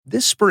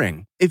This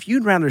spring, if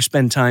you'd rather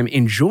spend time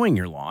enjoying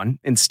your lawn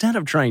instead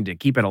of trying to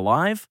keep it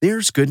alive,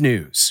 there's good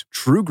news.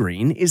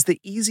 TruGreen is the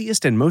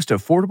easiest and most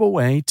affordable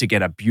way to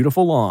get a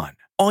beautiful lawn.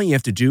 All you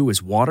have to do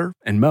is water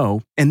and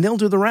mow, and they'll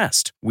do the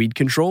rest. Weed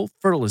control,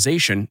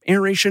 fertilization,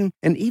 aeration,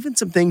 and even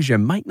some things you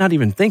might not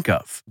even think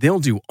of. They'll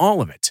do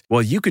all of it,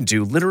 while you can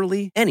do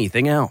literally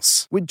anything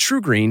else. With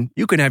TruGreen,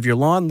 you can have your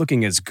lawn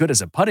looking as good as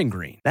a putting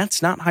green.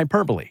 That's not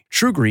hyperbole.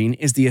 TruGreen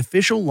is the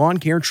official lawn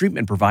care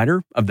treatment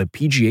provider of the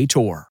PGA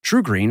Tour.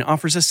 TruGreen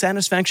offers a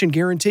satisfaction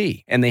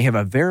guarantee, and they have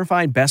a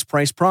verified best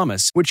price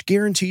promise, which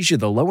guarantees you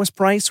the lowest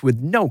price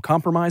with no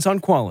compromise on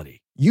quality.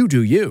 You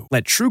do you.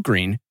 Let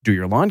TruGreen do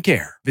your lawn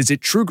care. Visit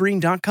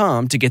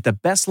TruGreen.com to get the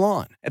best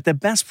lawn at the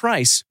best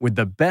price with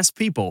the best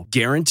people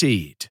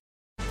guaranteed.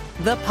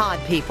 The Pod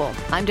People.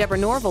 I'm Deborah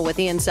Norville with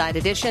the Inside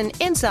Edition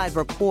Inside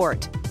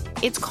Report.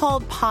 It's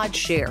called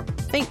PodShare.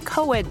 Think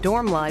co-ed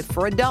dorm life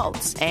for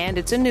adults, and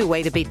it's a new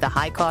way to beat the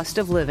high cost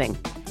of living.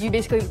 You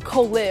basically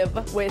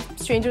co-live with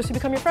strangers who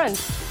become your friends.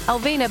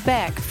 Alvina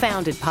Beck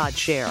founded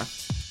PodShare.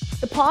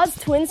 The Pods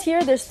twins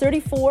here, there's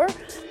 34.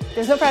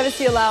 There's no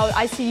privacy allowed.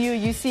 I see you,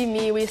 you see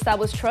me. We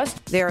establish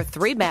trust. There are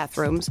 3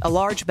 bathrooms, a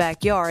large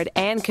backyard,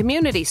 and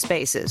community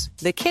spaces.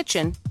 The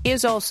kitchen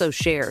is also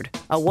shared.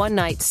 A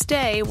one-night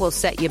stay will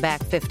set you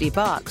back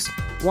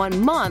 $50.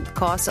 1 month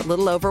costs a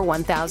little over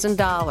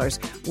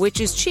 $1,000,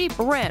 which is cheap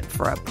rent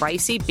for a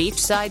pricey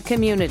beachside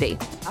community.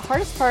 The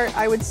hardest part,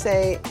 I would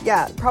say,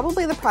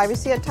 probably the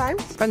privacy at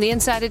times. From the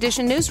Inside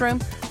Edition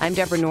newsroom, I'm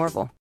Deborah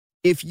Norville.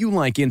 If you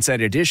like Inside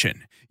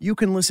Edition, you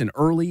can listen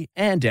early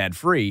and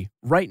ad-free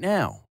right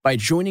now by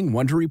joining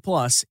Wondery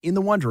Plus in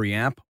the Wondery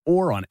app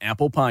or on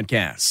Apple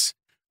Podcasts.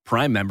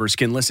 Prime members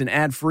can listen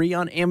ad-free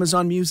on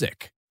Amazon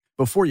Music.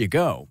 Before you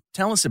go,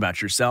 tell us about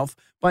yourself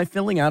by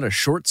filling out a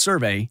short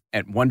survey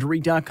at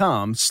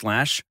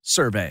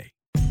Wondery.com/survey.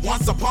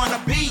 Once upon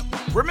a beat.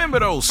 Remember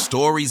those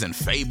stories and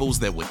fables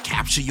that would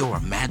capture your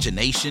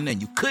imagination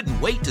and you couldn't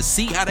wait to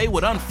see how they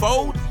would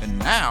unfold? And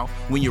now,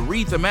 when you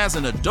read them as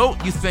an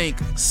adult, you think,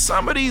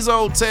 some of these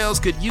old tales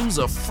could use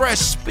a fresh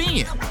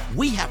spin.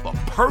 We have a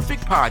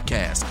perfect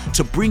podcast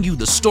to bring you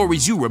the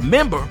stories you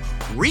remember,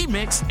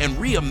 remix, and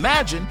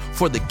reimagine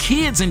for the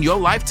kids in your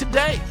life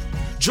today.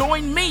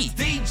 Join me,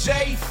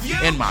 DJ Few,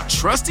 and my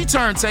trusty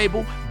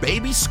turntable,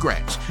 Baby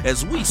Scratch,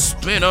 as we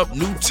spin up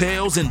new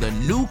tales in the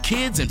New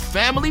Kids and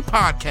Family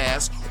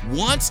podcast,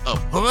 Once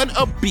Upon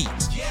a Beat.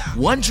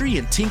 Wondery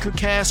and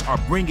Tinkercast are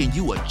bringing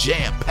you a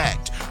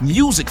jam-packed,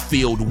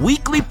 music-filled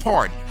weekly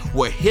party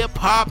where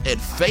hip-hop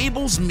and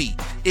fables meet.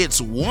 It's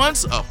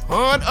Once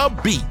Upon a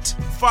Beat.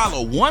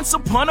 Follow Once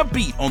Upon a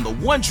Beat on the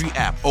Wondery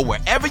app or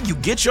wherever you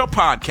get your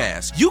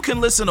podcasts. You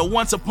can listen to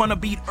Once Upon a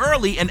Beat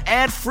early and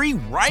ad-free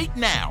right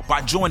now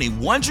by joining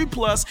Wondery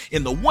Plus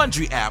in the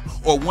Wondery app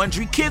or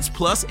Wondery Kids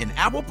Plus in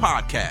Apple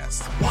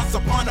Podcasts. Once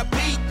Upon a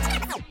Beat.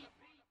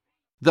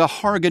 The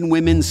Hargan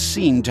women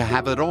seemed to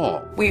have it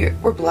all. We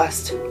were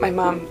blessed. My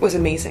mom was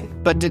amazing.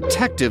 But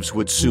detectives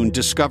would soon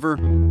discover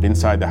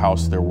inside the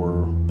house there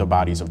were the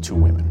bodies of 2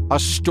 women. A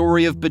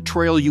story of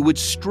betrayal you would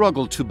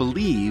struggle to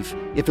believe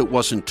if it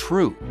wasn't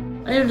true.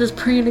 I am just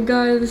praying to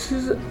God, this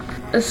is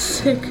a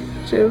sick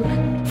joke.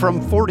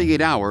 From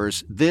 48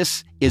 Hours,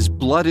 this is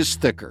Blood is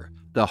Thicker,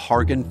 the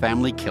Hargan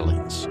Family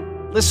Killings.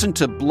 Listen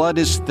to Blood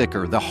is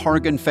Thicker, the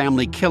Hargan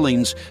Family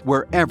Killings,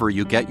 wherever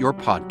you get your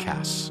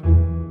podcasts.